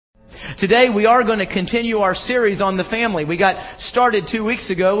Today we are going to continue our series on the family. We got started 2 weeks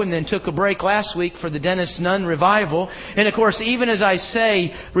ago and then took a break last week for the Dennis Nunn revival. And of course, even as I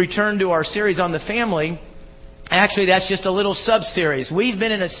say, return to our series on the family, actually, that's just a little sub-series. We've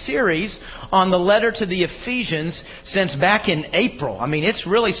been in a series on the letter to the Ephesians since back in April. I mean, it's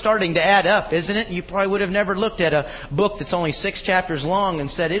really starting to add up, isn't it? You probably would have never looked at a book that's only 6 chapters long and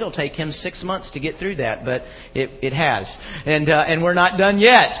said it'll take him 6 months to get through that, but it has. And we're not done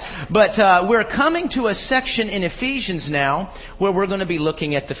yet. But we're coming to a section in Ephesians now where we're going to be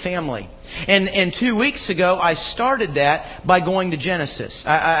looking at the family. And 2 weeks ago, I started that by going to Genesis.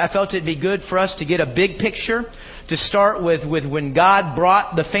 I felt it'd be good for us to get a big picture, to start with when God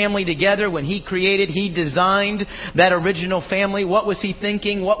brought the family together, when He created, He designed that original family. What was He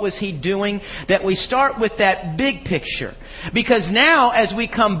thinking? What was He doing? That we start with that big picture. Because now, as we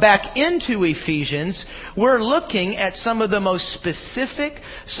come back into Ephesians, we're looking at some of the most specific,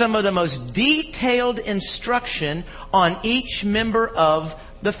 some of the most detailed instruction on each member of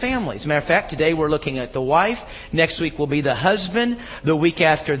the family. As a matter of fact, today we're looking at the wife. Next week will be the husband. The week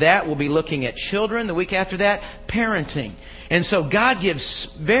after that, we'll be looking at children. The week after that, parenting. And so God gives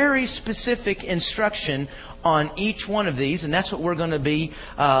very specific instruction on each one of these, and that's what we're going to be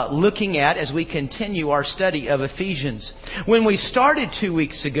looking at as we continue our study of Ephesians. When we started 2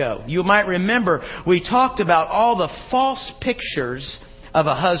 weeks ago, you might remember we talked about all the false pictures of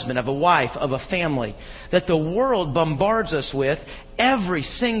a husband, of a wife, of a family that the world bombards us with every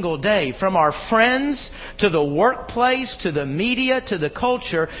single day. From our friends to the workplace to the media to the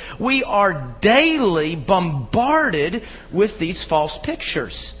culture, we are daily bombarded with these false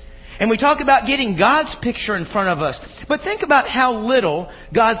pictures. And we talk about getting God's picture in front of us. But think about how little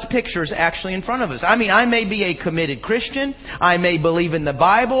God's picture is actually in front of us. I mean, I may be a committed Christian. I may believe in the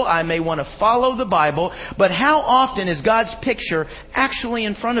Bible. I may want to follow the Bible. But how often is God's picture actually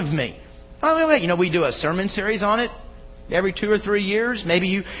in front of me? You know, we do a sermon series on it every 2 or 3 years. Maybe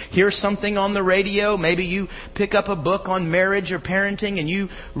you hear something on the radio. Maybe you pick up a book on marriage or parenting and you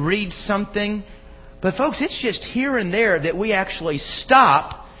read something. But folks, it's just here and there that we actually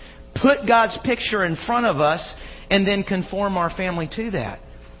stop, put God's picture in front of us, and then conform our family to that.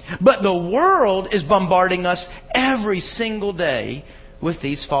 But the world is bombarding us every single day with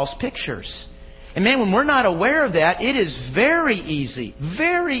these false pictures. And man, when we're not aware of that, it is very easy,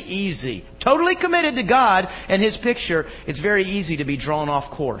 totally committed to God and His picture, it's very easy to be drawn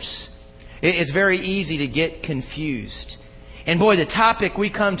off course. It's very easy to get confused. And boy, the topic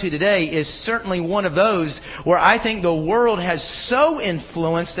we come to today is certainly one of those where I think the world has so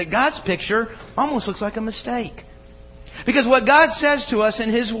influenced that God's picture almost looks like a mistake. Because what God says to us in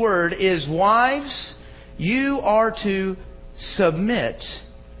His Word is, wives, you are to submit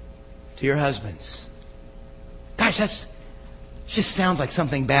to your husbands. Gosh, that just sounds like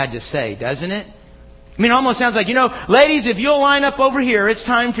something bad to say, doesn't it? I mean, it almost sounds like, ladies, if you'll line up over here, it's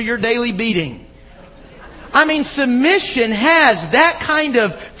time for your daily beating. I mean, submission has that kind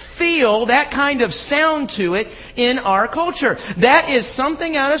of feel, that kind of sound to it in our culture. That is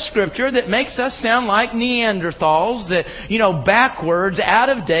something out of Scripture that makes us sound like Neanderthals, that, backwards, out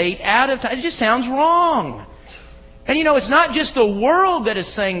of date, out of time. It just sounds wrong. And it's not just the world that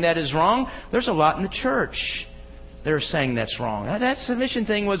is saying that is wrong. There's a lot in the church that are saying that's wrong. That submission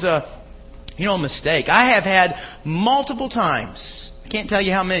thing was a mistake. I have had multiple times, I can't tell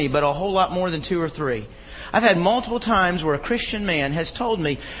you how many, but a whole lot more than 2 or 3. I've had multiple times where a Christian man has told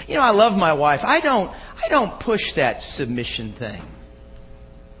me, I love my wife. I don't push that submission thing.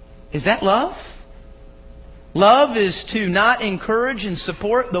 Is that love? Love is to not encourage and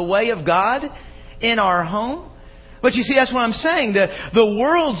support the way of God in our home. But you see, that's what I'm saying. The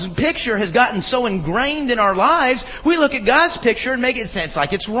world's picture has gotten so ingrained in our lives, we look at God's picture and make it sound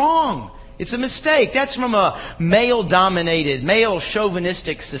like it's wrong. It's a mistake. That's from a male-dominated,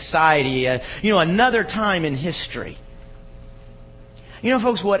 male-chauvinistic society. Another time in history.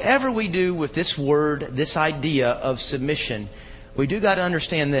 Folks, whatever we do with this word, this idea of submission, we do got to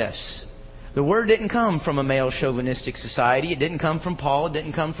understand this. The word didn't come from a male-chauvinistic society. It didn't come from Paul. It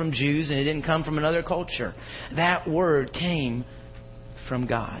didn't come from Jews. And it didn't come from another culture. That word came from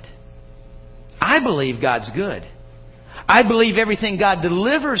God. I believe God's good. I believe everything God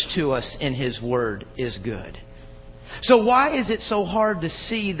delivers to us in His Word is good. So why is it so hard to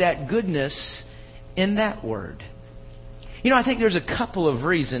see that goodness in that Word? I think there's a couple of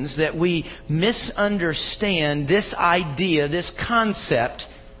reasons that we misunderstand this idea, this concept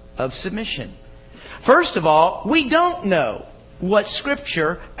of submission. First of all, we don't know what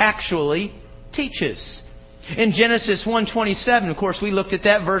Scripture actually teaches. In Genesis 1:27, of course, we looked at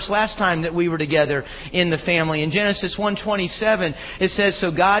that verse last time that we were together in the family. In Genesis 1:27, it says,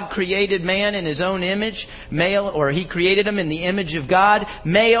 "So God created man in His own image, He created him in the image of God,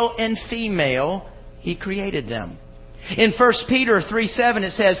 male and female, He created them." In 1 Peter 3:7,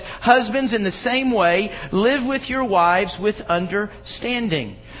 it says, "Husbands, in the same way, live with your wives with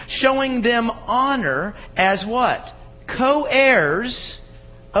understanding, showing them honor as" what? "Co-heirs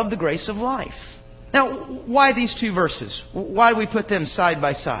of the grace of life." Now, why these two verses? Why do we put them side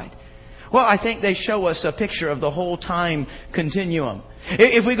by side? Well, I think they show us a picture of the whole time continuum.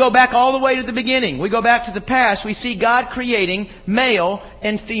 If we go back all the way to the beginning, we go back to the past, we see God creating male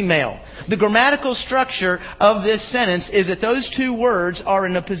and female. The grammatical structure of this sentence is that those two words are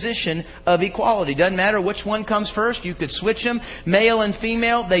in a position of equality. Doesn't matter which one comes first. You could switch them. Male and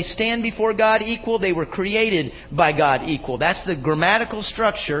female, they stand before God equal. They were created by God equal. That's the grammatical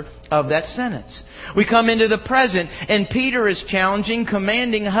structure of that sentence. We come into the present, and Peter is challenging,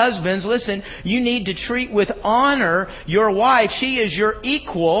 commanding husbands, listen, you need to treat with honor your wife. She is your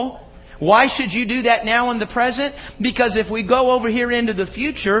equal. Why should you do that now in the present? Because if we go over here into the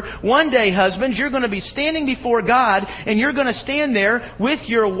future, one day, husbands, you're going to be standing before God, and you're going to stand there with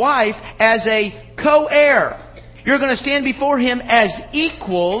your wife as a co-heir. You're going to stand before Him as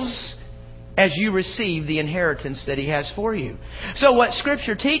equals as you receive the inheritance that He has for you. So what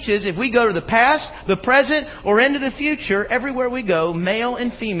Scripture teaches, if we go to the past, the present, or into the future, everywhere we go, male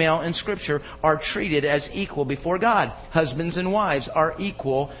and female in Scripture are treated as equal before God. Husbands and wives are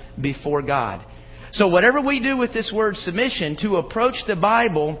equal before God. So whatever we do with this word submission, to approach the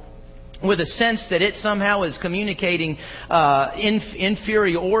Bible with a sense that it somehow is communicating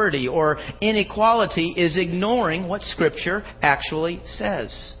inferiority or inequality, is ignoring what Scripture actually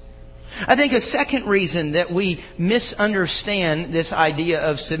says. I think a second reason that we misunderstand this idea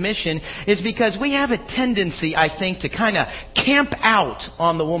of submission is because we have a tendency, I think, to kind of camp out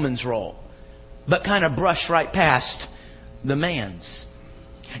on the woman's role, but kind of brush right past the man's.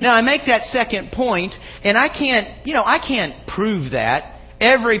 Now, I make that second point, and I can't prove that.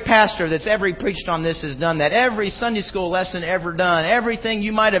 Every pastor that's ever preached on this has done that. Every Sunday school lesson ever done. Everything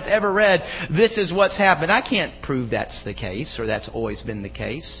you might have ever read, this is what's happened. I can't prove that's the case, or that's always been the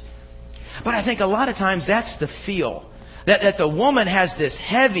case. But I think a lot of times that's the feel. That the woman has this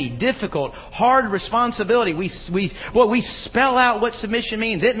heavy, difficult, hard responsibility. We spell out what submission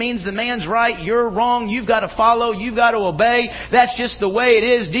means. It means the man's right, you're wrong, you've got to follow, you've got to obey. That's just the way it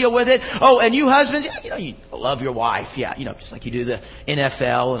is. Deal with it. Oh, and you husbands, you love your wife. Yeah, just like you do the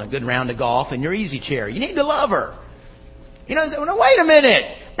NFL and a good round of golf and your easy chair. You need to love her. Wait a minute.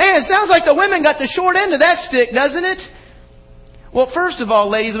 Man, it sounds like the women got the short end of that stick, doesn't it? Well, first of all,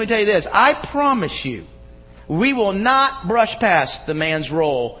 ladies, let me tell you this. I promise you, we will not brush past the man's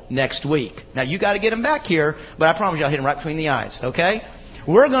role next week. Now, you got to get him back here, but I promise you I'll hit him right between the eyes, okay?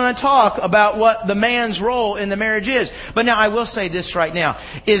 We're going to talk about what the man's role in the marriage is. But now, I will say this right now.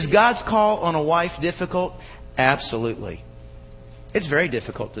 Is God's call on a wife difficult? Absolutely. It's very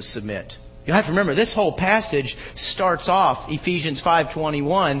difficult to submit. You have to remember, this whole passage starts off, Ephesians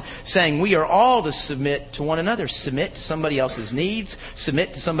 5:21, saying we are all to submit to one another. Submit to somebody else's needs.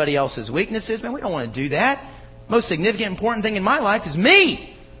 Submit to somebody else's weaknesses. Man, we don't want to do that. Most significant, important thing in my life is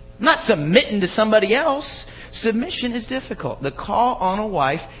me. I'm not submitting to somebody else. Submission is difficult. The call on a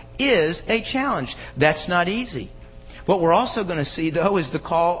wife is a challenge. That's not easy. What we're also going to see, though, is the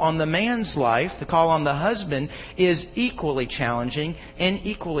call on the man's life, the call on the husband, is equally challenging and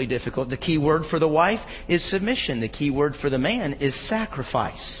equally difficult. The key word for the wife is submission. The key word for the man is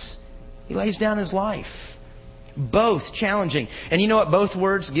sacrifice. He lays down his life. Both challenging. And you know what both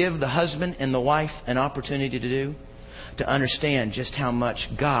words give the husband and the wife an opportunity to do? To understand just how much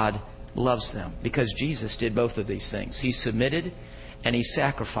God loves them. Because Jesus did both of these things. He submitted and He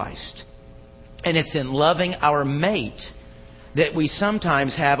sacrificed. And it's in loving our mate that we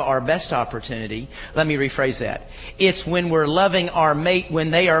sometimes have our best opportunity. Let me rephrase that. It's when we're loving our mate when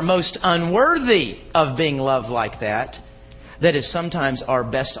they are most unworthy of being loved like that, that is sometimes our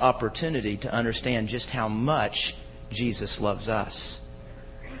best opportunity to understand just how much Jesus loves us.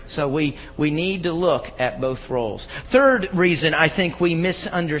 So we need to look at both roles. Third reason I think we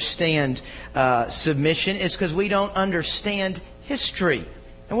misunderstand submission is because we don't understand history.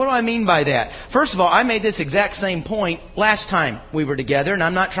 And what do I mean by that? First of all, I made this exact same point last time we were together, and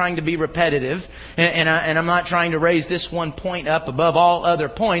I'm not trying to be repetitive, and I'm not trying to raise this one point up above all other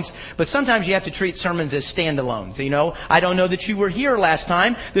points, but sometimes you have to treat sermons as standalones. I don't know that you were here last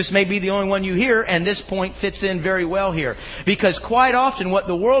time. This may be the only one you hear, and this point fits in very well here. Because quite often what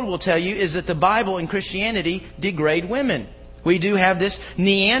the world will tell you is that the Bible and Christianity degrade women. We do have this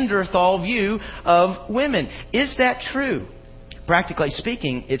Neanderthal view of women. Is that true? Practically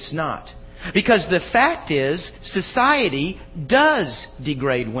speaking, it's not. Because the fact is, society does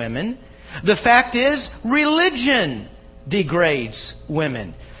degrade women. The fact is, religion degrades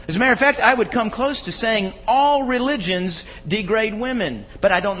women. As a matter of fact, I would come close to saying all religions degrade women.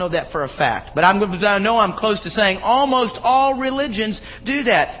 But I don't know that for a fact. But I know I'm close to saying almost all religions do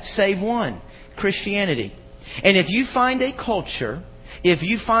that, save one, Christianity. And if you find a culture, if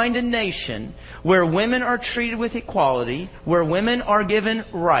you find a nation where women are treated with equality, where women are given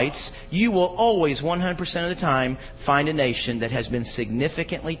rights, you will always, 100% of the time, find a nation that has been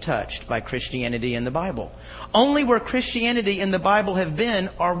significantly touched by Christianity and the Bible. Only where Christianity and the Bible have been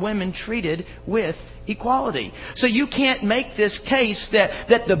are women treated with equality. So you can't make this case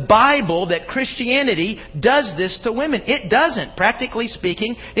that the Bible, that Christianity does this to women. It doesn't. Practically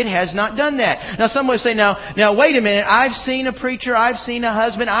speaking, it has not done that. Now some would say, now wait a minute, I've seen a preacher, I've seen a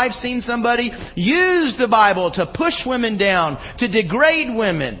husband, I've seen somebody use the Bible to push women down, to degrade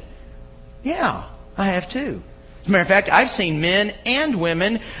women. Yeah, I have too. As a matter of fact, I've seen men and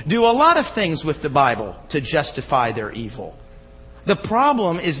women do a lot of things with the Bible to justify their evil. The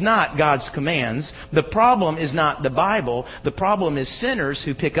problem is not God's commands. The problem is not the Bible. The problem is sinners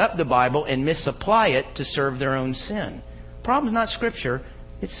who pick up the Bible and misapply it to serve their own sin. The problem is not Scripture,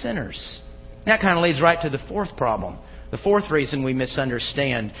 it's sinners. That kind of leads right to the fourth problem. The fourth reason we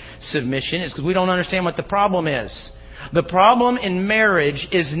misunderstand submission is because we don't understand what the problem is. The problem in marriage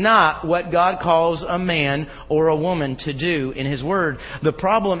is not what God calls a man or a woman to do in His Word. The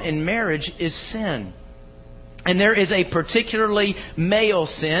problem in marriage is sin. And there is a particularly male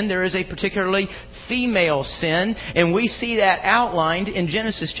sin. There is a particularly female sin. And we see that outlined in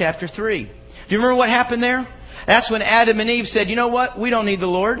Genesis chapter 3. Do you remember what happened there? That's when Adam and Eve said, you know what? We don't need the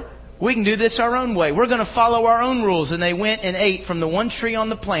Lord. We can do this our own way. We're going to follow our own rules. And they went and ate from the one tree on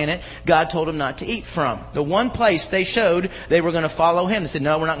the planet God told them not to eat from. The one place they showed they were going to follow Him. They said,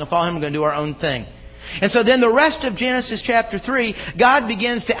 no, we're not going to follow Him. We're going to do our own thing. And so then the rest of Genesis chapter 3, God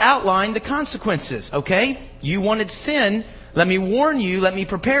begins to outline the consequences. Okay? You wanted sin. Let me warn you. Let me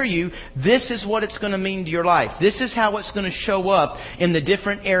prepare you. This is what it's going to mean to your life. This is how it's going to show up in the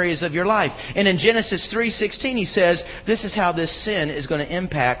different areas of your life. And in Genesis 3:16, He says, this is how this sin is going to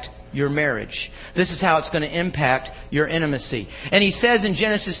impact your marriage. This is how it's going to impact your intimacy. And He says in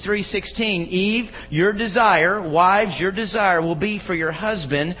Genesis 3:16, Eve, your desire, wives, your desire will be for your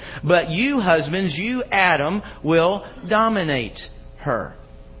husband, but you husbands, you Adam, will dominate her.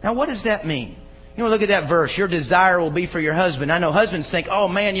 Now what does that mean? You know, look at that verse. Your desire will be for your husband. I know husbands think, oh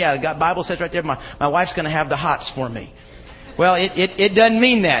man, yeah, the Bible says right there, my wife's going to have the hots for me. Well, it doesn't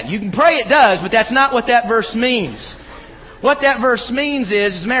mean that. You can pray it does, but that's not what that verse means. What that verse means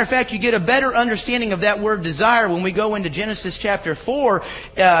is, as a matter of fact, you get a better understanding of that word desire when we go into Genesis chapter 4.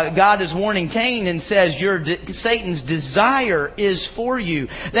 God is warning Cain and says, Satan's desire is for you.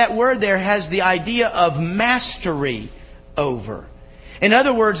 That word there has the idea of mastery over. In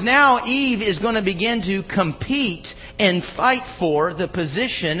other words, now Eve is going to begin to compete and fight for the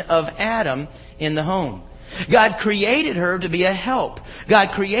position of Adam in the home. God created her to be a help. God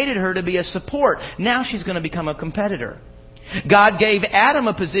created her to be a support. Now she's going to become a competitor. God gave Adam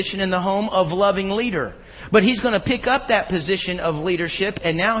a position in the home of loving leader. But he's going to pick up that position of leadership,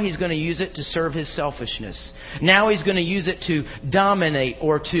 and now he's going to use it to serve his selfishness. Now he's going to use it to dominate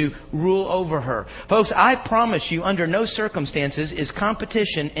or to rule over her. Folks, I promise you, under no circumstances is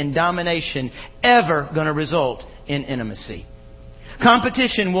competition and domination ever going to result in intimacy.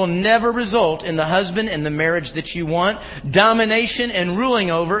 Competition will never result in the husband and the marriage that you want. Domination and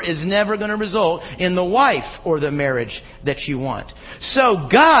ruling over is never going to result in the wife or the marriage that you want. So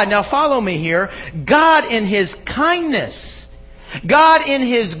God, now follow me here, God in His kindness, God in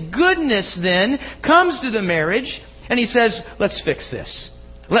His goodness then comes to the marriage and He says, let's fix this.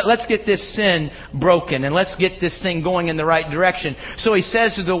 Let's get this sin broken and let's get this thing going in the right direction. So He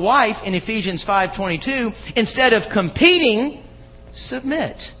says to the wife in Ephesians 5:22, instead of competing,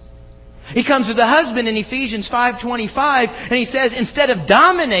 submit. He comes to the husband in Ephesians 5:25 and he says, instead of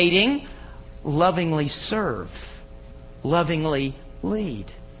dominating, lovingly serve. Lovingly lead.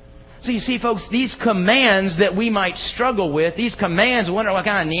 So you see, folks, these commands that we might struggle with, these commands, I wonder what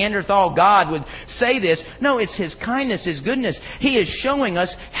kind of Neanderthal God would say this. No, it's His kindness, His goodness. He is showing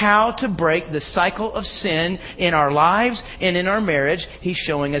us how to break the cycle of sin in our lives and in our marriage. He's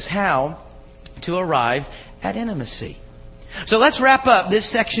showing us how to arrive at intimacy. So let's wrap up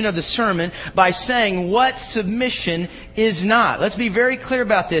this section of the sermon by saying what submission is not. Let's be very clear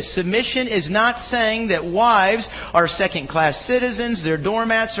about this. Submission is not saying that wives are second-class citizens, they're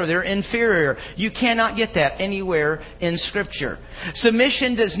doormats, or they're inferior. You cannot get that anywhere in Scripture.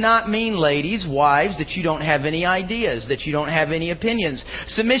 Submission does not mean, ladies, wives, that you don't have any ideas, that you don't have any opinions.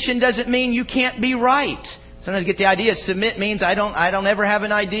 Submission doesn't mean you can't be right. Sometimes you get the idea, submit means I don't ever have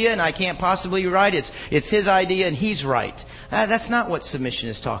an idea and I can't possibly be right. It's his idea and he's right. That's not what submission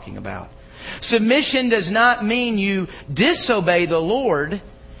is talking about. Submission does not mean you disobey the Lord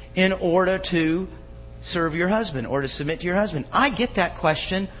in order to serve your husband or to submit to your husband. I get that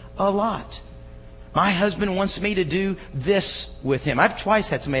question a lot. My husband wants me to do this with him. I've twice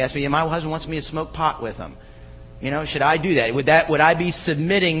had somebody ask me, my husband wants me to smoke pot with him. Should I do that? Would I be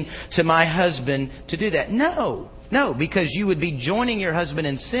submitting to my husband to do that? No, because you would be joining your husband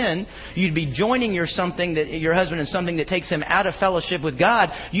in sin. You'd be joining your husband in something that takes him out of fellowship with God.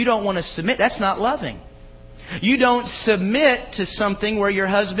 You don't want to submit. That's not loving. You don't submit to something where your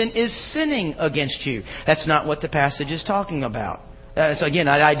husband is sinning against you. That's not what the passage is talking about. So again,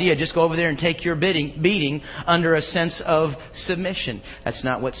 that idea, just go over there and take your beating under a sense of submission. That's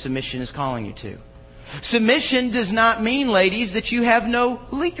not what submission is calling you to. Submission does not mean, ladies, that you have no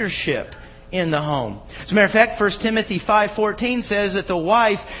leadership in the home. As a matter of fact, 1 Timothy 5:14 says that the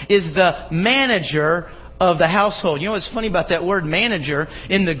wife is the manager of the household. You know what's funny about that word manager?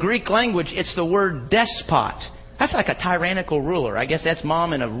 In the Greek language, it's the word despot. That's like a tyrannical ruler. I guess that's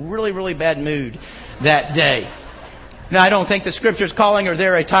mom in a really, really bad mood that day. Now, I don't think the Scripture is calling her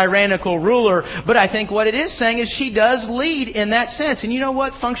there a tyrannical ruler, but I think what it is saying is she does lead in that sense. And you know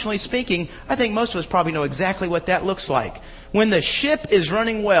what? Functionally speaking, I think most of us probably know exactly what that looks like. When the ship is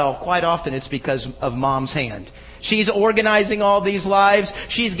running well, quite often it's because of mom's hand. She's organizing all these lives.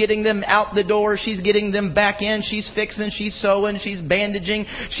 She's getting them out the door. She's getting them back in. She's fixing. She's sewing. She's bandaging.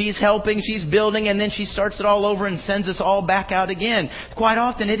 She's helping. She's building. And then she starts it all over and sends us all back out again. Quite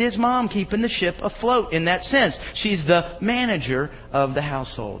often it is mom keeping the ship afloat in that sense. She's the manager of the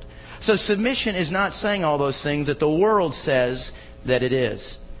household. So submission is not saying all those things that the world says that it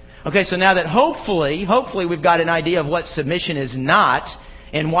is. Okay, so now that hopefully we've got an idea of what submission is not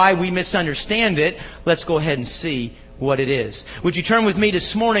and why we misunderstand it, let's go ahead and see what it is. Would you turn with me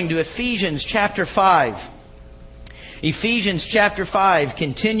this morning to Ephesians chapter 5? Ephesians chapter 5,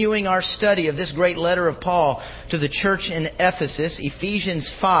 continuing our study of this great letter of Paul to the church in Ephesus. Ephesians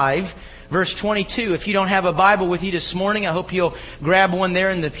 5, verse 22. If you don't have a Bible with you this morning, I hope you'll grab one there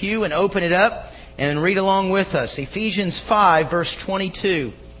in the pew and open it up and read along with us. Ephesians 5, verse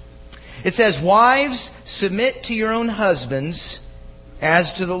 22. It says, "Wives, submit to your own husbands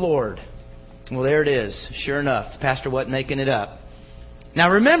as to the Lord." Well, there it is. Sure enough, the pastor wasn't making it up.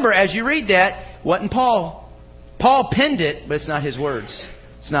 Now remember, as you read that, wasn't Paul. Paul penned it, but it's not his words.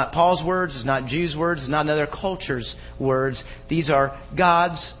 It's not Paul's words. It's not Jews' words. It's not another culture's words. These are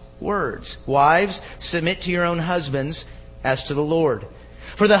God's words. Wives, submit to your own husbands as to the Lord.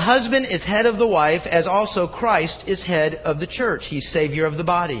 For the husband is head of the wife, as also Christ is head of the church. He's Savior of the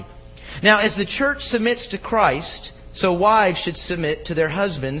body. Now, as the church submits to Christ, so wives should submit to their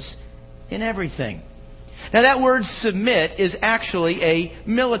husbands in everything. Now, that word submit is actually a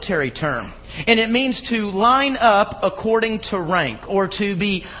military term. And it means to line up according to rank or to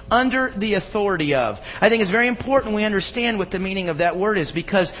be under the authority of. I think it's very important we understand what the meaning of that word is,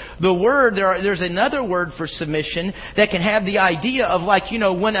 because the word, there's another word for submission that can have the idea of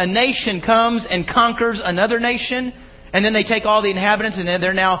when a nation comes and conquers another nation, and then they take all the inhabitants and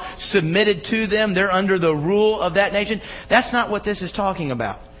they're now submitted to them. They're under the rule of that nation. That's not what this is talking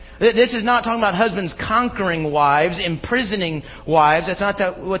about. This is not talking about husbands conquering wives, imprisoning wives. That's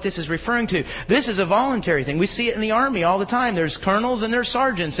not what this is referring to. This is a voluntary thing. We see it in the army all the time. There's colonels and there's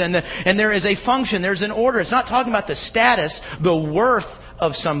sergeants, and there is a function. There's an order. It's not talking about the status, the worth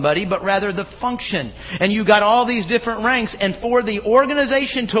of somebody, but rather the function. And you got all these different ranks, and for the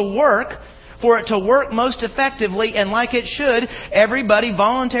organization to work, for it to work most effectively and like it should, everybody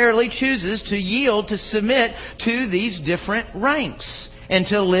voluntarily chooses to yield, to submit to these different ranks and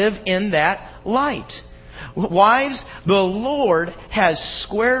to live in that light. Wives, the Lord has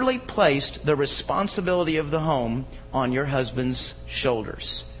squarely placed the responsibility of the home on your husband's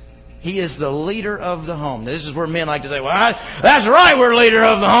shoulders. He is the leader of the home. This is where men like to say, well, that's right, we're leader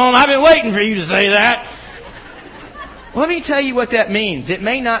of the home. I've been waiting for you to say that. Let me tell you what that means. It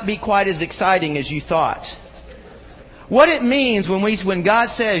may not be quite as exciting as you thought. What it means when God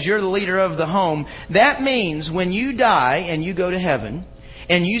says you're the leader of the home, that means when you die and you go to heaven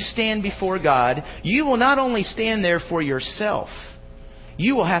and you stand before God, you will not only stand there for yourself,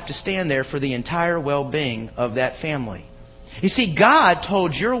 you will have to stand there for the entire well-being of that family. You see, God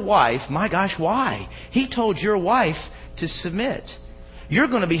told your wife, my gosh, why? He told your wife to submit. You're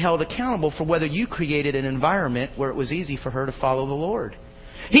going to be held accountable for whether you created an environment where it was easy for her to follow the Lord.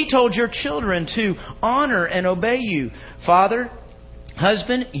 He told your children to honor and obey you. Father,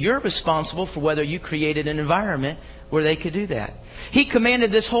 husband, you're responsible for whether you created an environment where they could do that. He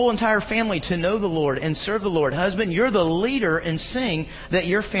commanded this whole entire family to know the Lord and serve the Lord. Husband, you're the leader in seeing that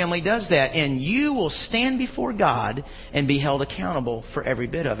your family does that. And you will stand before God and be held accountable for every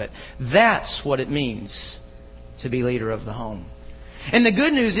bit of it. That's what it means to be leader of the home. And the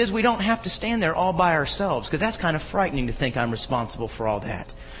good news is we don't have to stand there all by ourselves, because that's kind of frightening to think I'm responsible for all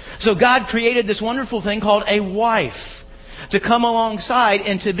that. So God created this wonderful thing called a wife to come alongside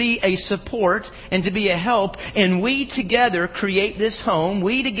and to be a support and to be a help. And we together create this home.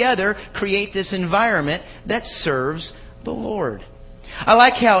 We together create this environment that serves the Lord. I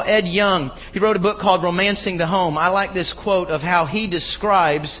like how Ed Young, he wrote a book called Romancing the Home. I like this quote of how he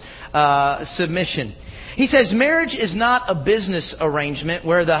describes submission. He says, marriage is not a business arrangement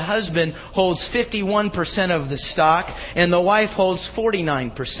where the husband holds 51% of the stock and the wife holds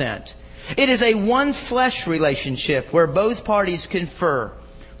 49%. It is a one-flesh relationship where both parties confer,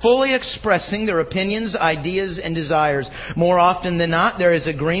 fully expressing their opinions, ideas, and desires. More often than not, there is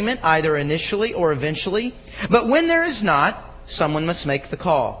agreement, either initially or eventually. But when there is not, someone must make the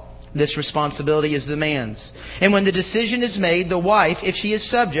call. This responsibility is the man's. And when the decision is made, the wife, if she is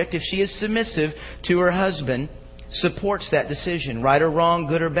subject, if she is submissive to her husband, supports that decision. Right or wrong,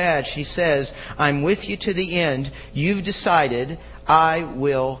 good or bad, she says, I'm with you to the end. You've decided, I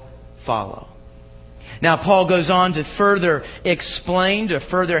will follow. Now, Paul goes on to further explain, to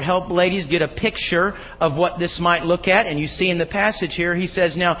further help ladies get a picture of what this might look at. And you see in the passage here, he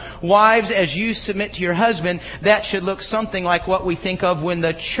says, now, wives, as you submit to your husband, that should look something like what we think of when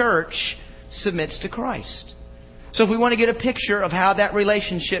the church submits to Christ. So if we want to get a picture of how that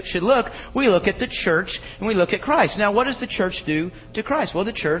relationship should look, we look at the church and we look at Christ. Now, what does the church do to Christ? Well,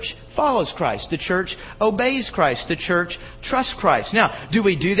 the church follows Christ. The church obeys Christ. The church trusts Christ. Now, do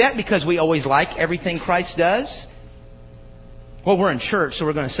we do that because we always like everything Christ does? Well, we're in church, so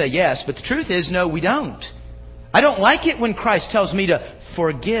we're going to say yes. But the truth is, no, we don't. I don't like it when Christ tells me to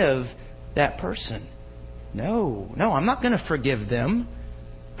forgive that person. No, I'm not going to forgive them.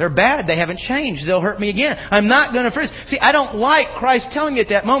 They're bad. They haven't changed. They'll hurt me again. I'm not going to forgive. See, I don't like Christ telling me at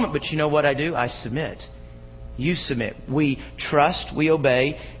that moment, but you know what I do? I submit. You submit. We trust, we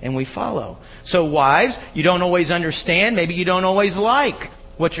obey, and we follow. So wives, you don't always understand. Maybe you don't always like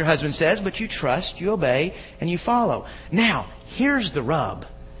what your husband says, but you trust, you obey, and you follow. Now, here's the rub.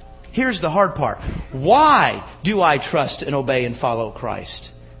 Here's the hard part. Why do I trust and obey and follow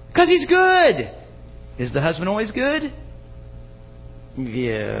Christ? Because He's good. Is the husband always good?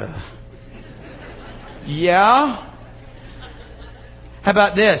 Yeah. How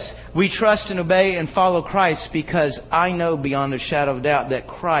about this? We trust and obey and follow Christ because I know beyond a shadow of doubt that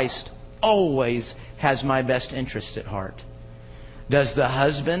Christ always has my best interest at heart. Does the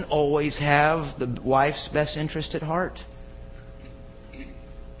husband always have the wife's best interest at heart?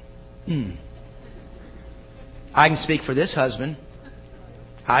 I can speak for this husband.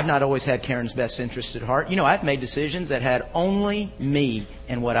 I've not always had Karen's best interest at heart. You know, I've made decisions that had only me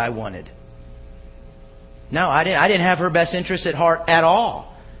and what I wanted. No, I didn't have her best interest at heart at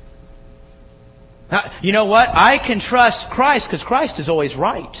all. Now, you know what? I can trust Christ because Christ is always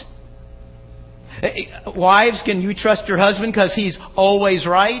right. Wives, can you trust your husband because he's always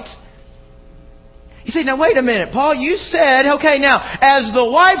right? You say, now wait a minute, Paul, you said, okay, now, as the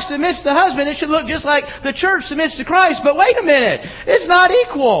wife submits to the husband, it should look just like the church submits to Christ. But wait a minute, it's not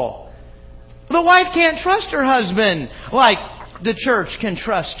equal. The wife can't trust her husband like the church can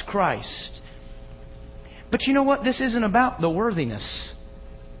trust Christ. But you know what? This isn't about the worthiness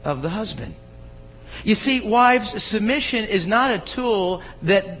of the husband. You see, wives, submission is not a tool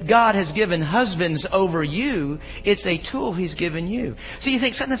that God has given husbands over you. It's a tool He's given you. See,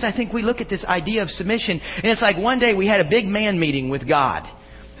 sometimes I think we look at this idea of submission, and it's like one day we had a big man meeting with God.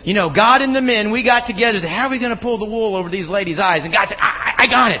 You know, God and the men, we got together and said, how are we going to pull the wool over these ladies' eyes? And God said, I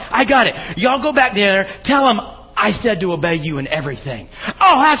got it. Y'all go back there, tell them I said to obey you in everything.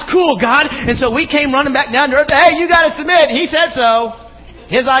 Oh, that's cool, God. And so we came running back down to earth. Hey, you got to submit. He said so.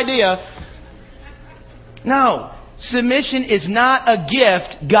 His idea. No, submission is not a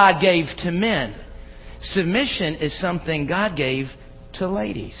gift God gave to men. Submission is something God gave to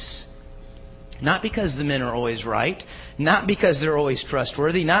ladies. Not because the men are always right, not because they're always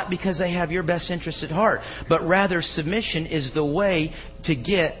trustworthy, not because they have your best interest at heart, but rather submission is the way to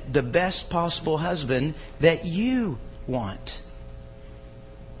get the best possible husband that you want.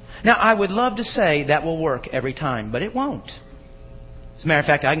 Now, I would love to say that will work every time, but it won't. As a matter of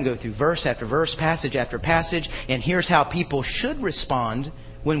fact, I can go through verse after verse, passage after passage, and here's how people should respond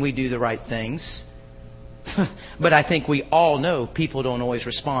when we do the right things. But I think we all know people don't always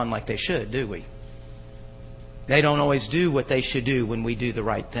respond like they should, do we? They don't always do what they should do when we do the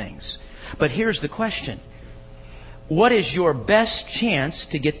right things. But here's the question. What is your best chance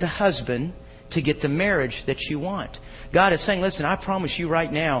to get the husband, to get the marriage that you want? God is saying, listen, I promise you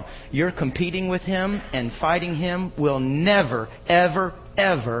right now, you're competing with Him and fighting Him will never, ever,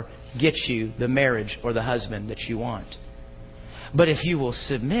 ever get you the marriage or the husband that you want. But if you will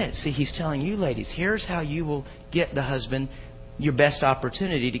submit, see, He's telling you ladies, here's how you will get the husband, your best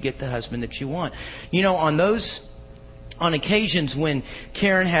opportunity to get the husband that you want. You know, on occasions when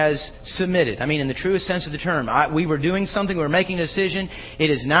Karen has submitted, I mean in the truest sense of the term, we were doing something, we were making a decision, it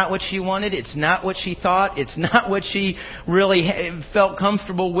is not what she wanted, it's not what she thought, it's not what she really felt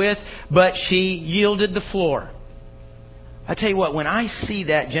comfortable with, but she yielded the floor. I tell you what, when I see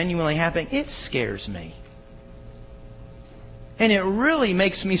that genuinely happening, it scares me. And it really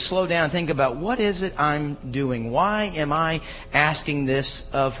makes me slow down and think about what is it I'm doing? Why am I asking this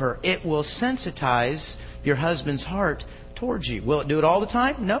of her? It will sensitize your husband's heart towards you. Will it do it all the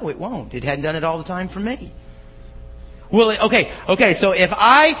time? No, it won't. It hadn't done it all the time for me. Will it? Okay. So if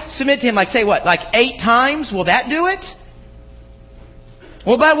I submit to him, like 8 times, will that do it?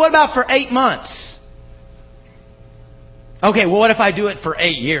 What about for 8 months? Okay, well, what if I do it for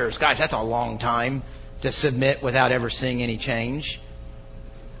 8 years? Gosh, that's a long time to submit without ever seeing any change.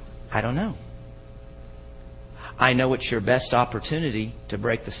 I don't know. I know it's your best opportunity to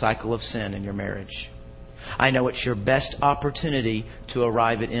break the cycle of sin in your marriage. I know it's your best opportunity to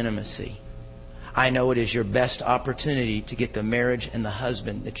arrive at intimacy. I know it is your best opportunity to get the marriage and the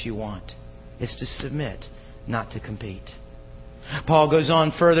husband that you want. It's to submit, not to compete. Paul goes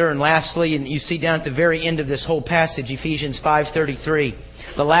on further, and lastly, and you see down at the very end of this whole passage, Ephesians 5:33,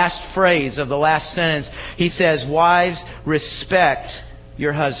 the last phrase of the last sentence, he says, "Wives, respect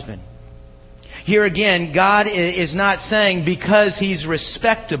your husband." Here again, God is not saying because he's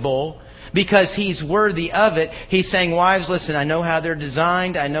respectable, because he's worthy of it. He's saying, wives, listen, I know how they're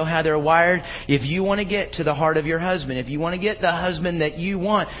designed. I know how they're wired. If you want to get to the heart of your husband, if you want to get the husband that you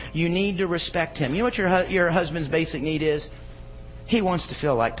want, you need to respect him. You know what your husband's basic need is? He wants to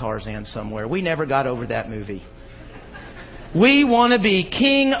feel like Tarzan somewhere. We never got over that movie. We want to be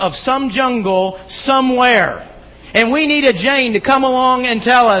king of some jungle somewhere. And we need a Jane to come along and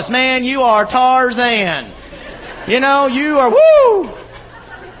tell us, man, you are Tarzan. You know, you are, woo!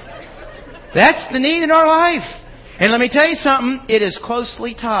 That's the need in our life. And let me tell you something, it is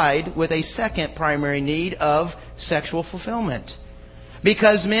closely tied with a second primary need of sexual fulfillment.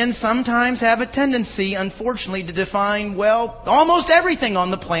 Because men sometimes have a tendency, unfortunately, to define, well, almost everything on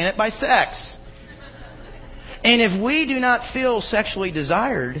the planet by sex. And if we do not feel sexually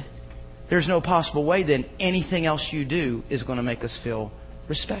desired, there's no possible way that anything else you do is going to make us feel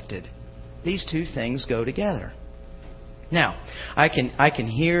respected. These two things go together. Now, I can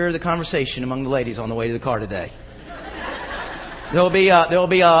hear the conversation among the ladies on the way to the car today. There will be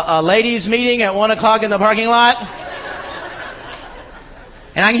a ladies' meeting at 1 o'clock in the parking lot.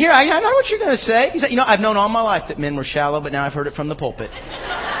 And I can hear, I know what you're going to say. He said, I've known all my life that men were shallow, but now I've heard it from the pulpit.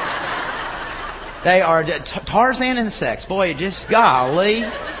 They are Tarzan and sex. Boy, just golly.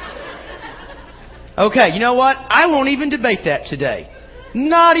 Okay, you know what? I won't even debate that today.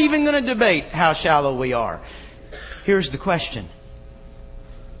 Not even going to debate how shallow we are. Here's the question.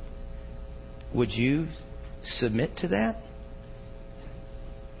 Would you submit to that?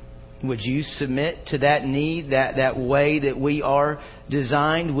 Would you submit to that need, that way that we are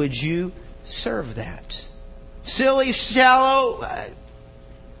designed? Would you serve that? Silly, shallow.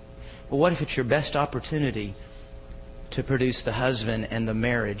 Well, what if it's your best opportunity to produce the husband and the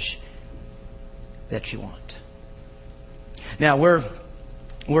marriage that you want? Now, we're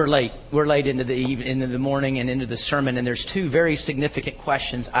late. We're late into the morning and into the sermon, and there's two very significant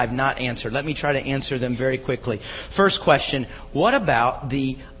questions I've not answered. Let me try to answer them very quickly. First question, what about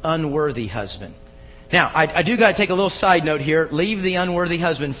the unworthy husband? Now, I do got to take a little side note here. Leave the unworthy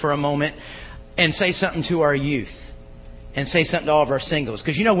husband for a moment and say something to our youth. And say something to all of our singles.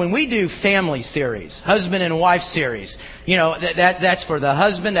 Because, when we do family series, husband and wife series, that's for the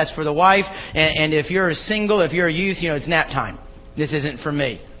husband, that's for the wife. And if you're a single, if you're a youth, it's nap time. This isn't for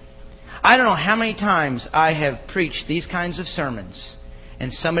me. I don't know how many times I have preached these kinds of sermons,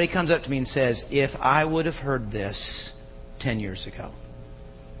 and somebody comes up to me and says, if I would have heard this 10 years ago,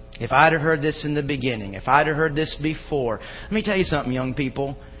 if I'd have heard this in the beginning, if I'd have heard this before. Let me tell you something, young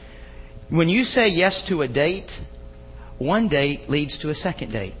people. When you say yes to a date, one date leads to a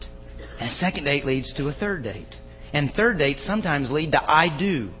second date. And a second date leads to a third date. And third dates sometimes lead to I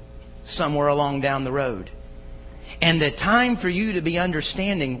do somewhere along down the road. And the time for you to be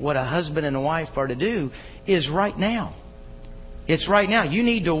understanding what a husband and a wife are to do is right now. It's right now. You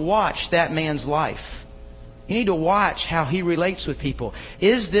need to watch that man's life. You need to watch how he relates with people.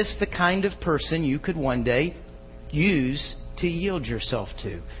 Is this the kind of person you could one day use to yield yourself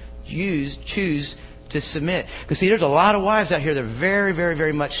to? Choose to submit. Because see, there's a lot of wives out here that are very, very,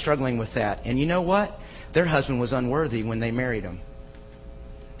 very much struggling with that. And you know what? Their husband was unworthy when they married him.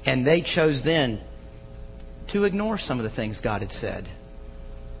 And they chose then to ignore some of the things God had said.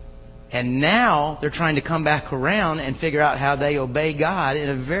 And now they're trying to come back around and figure out how they obey God in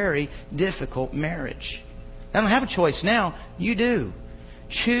a very difficult marriage. They don't have a choice now. You do.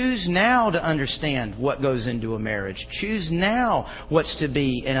 Choose now to understand what goes into a marriage. Choose now what's to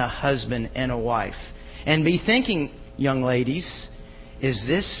be in a husband and a wife. And be thinking, young ladies, is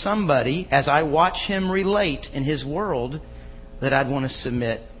this somebody, as I watch him relate in his world, that I'd want to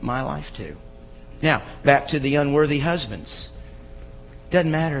submit my life to? Now, back to the unworthy husbands.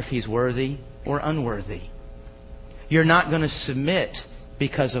 Doesn't matter if he's worthy or unworthy. You're not going to submit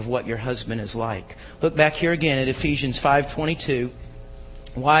because of what your husband is like. Look back here again at Ephesians 5:22.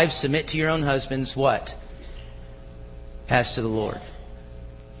 Wives, submit to your own husbands, what? As to the Lord.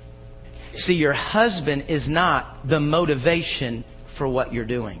 See, your husband is not the motivation for what you're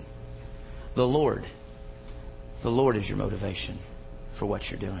doing. The Lord. The Lord is your motivation for what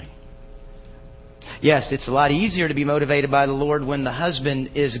you're doing. Yes, it's a lot easier to be motivated by the Lord when the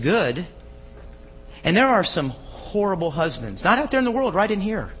husband is good. And there are some horrible husbands. Not out there in the world, right in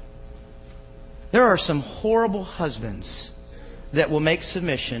here. There are some horrible husbands that will make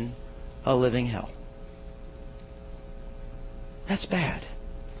submission a living hell. That's bad.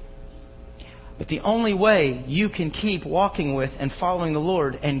 But the only way you can keep walking with and following the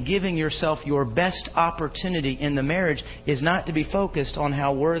Lord and giving yourself your best opportunity in the marriage is not to be focused on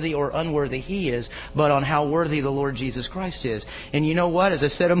how worthy or unworthy He is, but on how worthy the Lord Jesus Christ is. And you know what? As I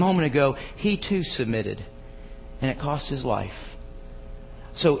said a moment ago, He too submitted. And it cost His life.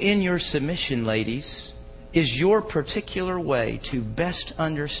 So in your submission, ladies, is your particular way to best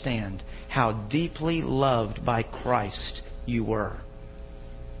understand how deeply loved by Christ you were.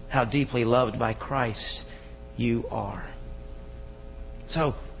 How deeply loved by Christ you are.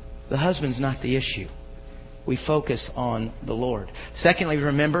 So, the husband's not the issue. We focus on the Lord. Secondly,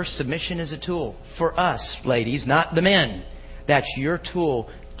 remember, submission is a tool for us, ladies, not the men. That's your tool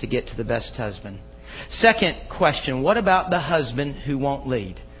to get to the best husband. Second question, what about the husband who won't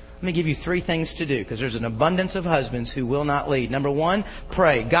lead? Let me give you 3 things to do, because there's an abundance of husbands who will not lead. Number 1,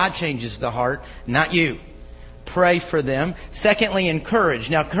 pray. God changes the heart, not you. Pray for them. Secondly, encourage.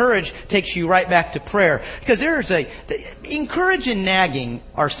 Now, courage takes you right back to prayer. Because encourage and nagging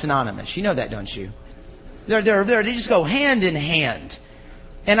are synonymous. You know that, don't you? They just go hand in hand.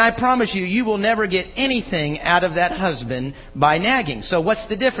 And I promise you, you will never get anything out of that husband by nagging. So what's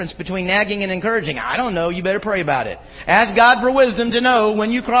the difference between nagging and encouraging? I don't know. You better pray about it. Ask God for wisdom to know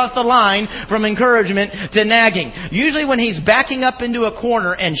when you cross the line from encouragement to nagging. Usually when he's backing up into a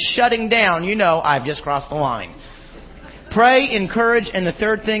corner and shutting down, you know, I've just crossed the line. Pray, encourage, and the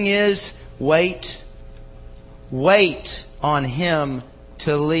third thing is wait. Wait on Him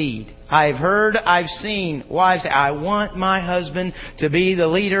to lead. I've seen wives say, I want my husband to be the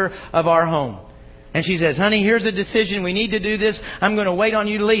leader of our home. And she says, honey, here's a decision. We need to do this. I'm going to wait on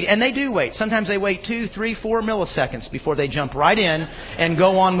you to lead. And they do wait. Sometimes they wait 2, 3, 4 milliseconds before they jump right in and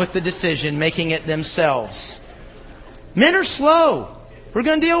go on with the decision, making it themselves. Men are slow. We're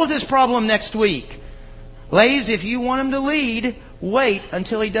going to deal with this problem next week. Ladies, if you want him to lead, wait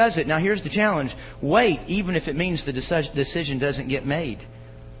until he does it. Now here's the challenge. Wait even if it means the decision doesn't get made.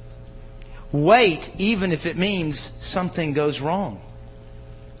 Wait even if it means something goes wrong.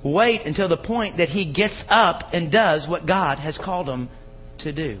 Wait until the point that he gets up and does what God has called him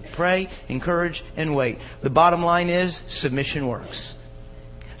to do. Pray, encourage, and wait. The bottom line is submission works.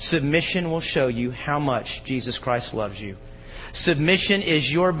 Submission will show you how much Jesus Christ loves you. Submission is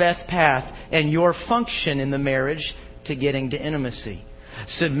your best path and your function in the marriage to getting to intimacy.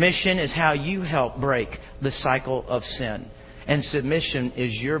 Submission is how you help break the cycle of sin. And submission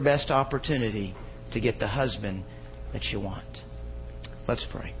is your best opportunity to get the husband that you want. Let's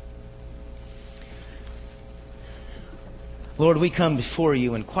pray. Lord, we come before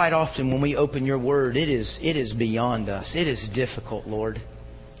you, and quite often when we open your word, it is beyond us. It is difficult, Lord.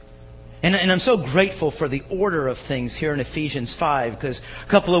 And I'm so grateful for the order of things here in Ephesians 5, because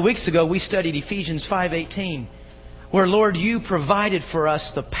a couple of weeks ago we studied Ephesians 5:18, where, Lord, you provided for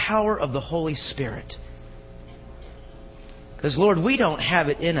us the power of the Holy Spirit. Because, Lord, we don't have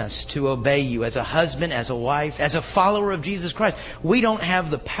it in us to obey You as a husband, as a wife, as a follower of Jesus Christ. We don't have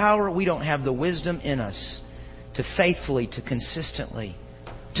the power, we don't have the wisdom in us to faithfully, to consistently,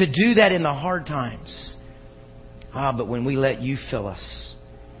 to do that in the hard times. But when we let You fill us,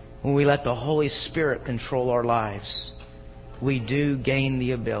 when we let the Holy Spirit control our lives, we do gain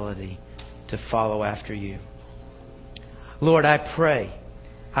the ability to follow after You. Lord, I pray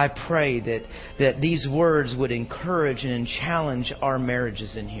that these words would encourage and challenge our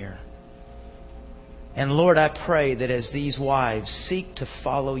marriages in here. And Lord, I pray that as these wives seek to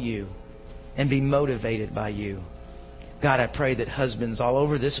follow You and be motivated by You, God, I pray that husbands all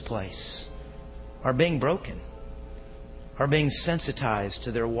over this place are being broken, are being sensitized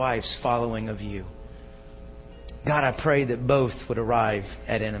to their wife's following of You. God, I pray that both would arrive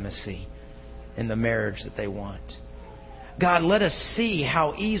at intimacy in the marriage that they want. God, let us see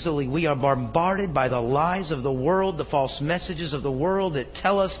how easily we are bombarded by the lies of the world, the false messages of the world that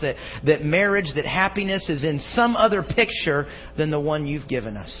tell us that marriage, that happiness is in some other picture than the one You've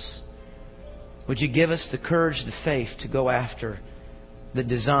given us. Would You give us the courage, the faith to go after the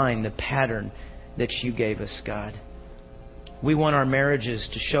design, the pattern that You gave us, God? We want our marriages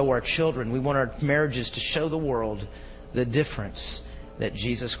to show our children. We want our marriages to show the world the difference that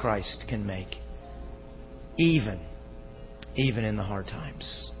Jesus Christ can make. Even in the hard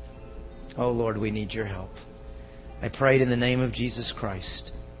times. Oh Lord, we need Your help. I prayed in the name of Jesus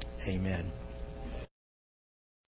Christ. Amen.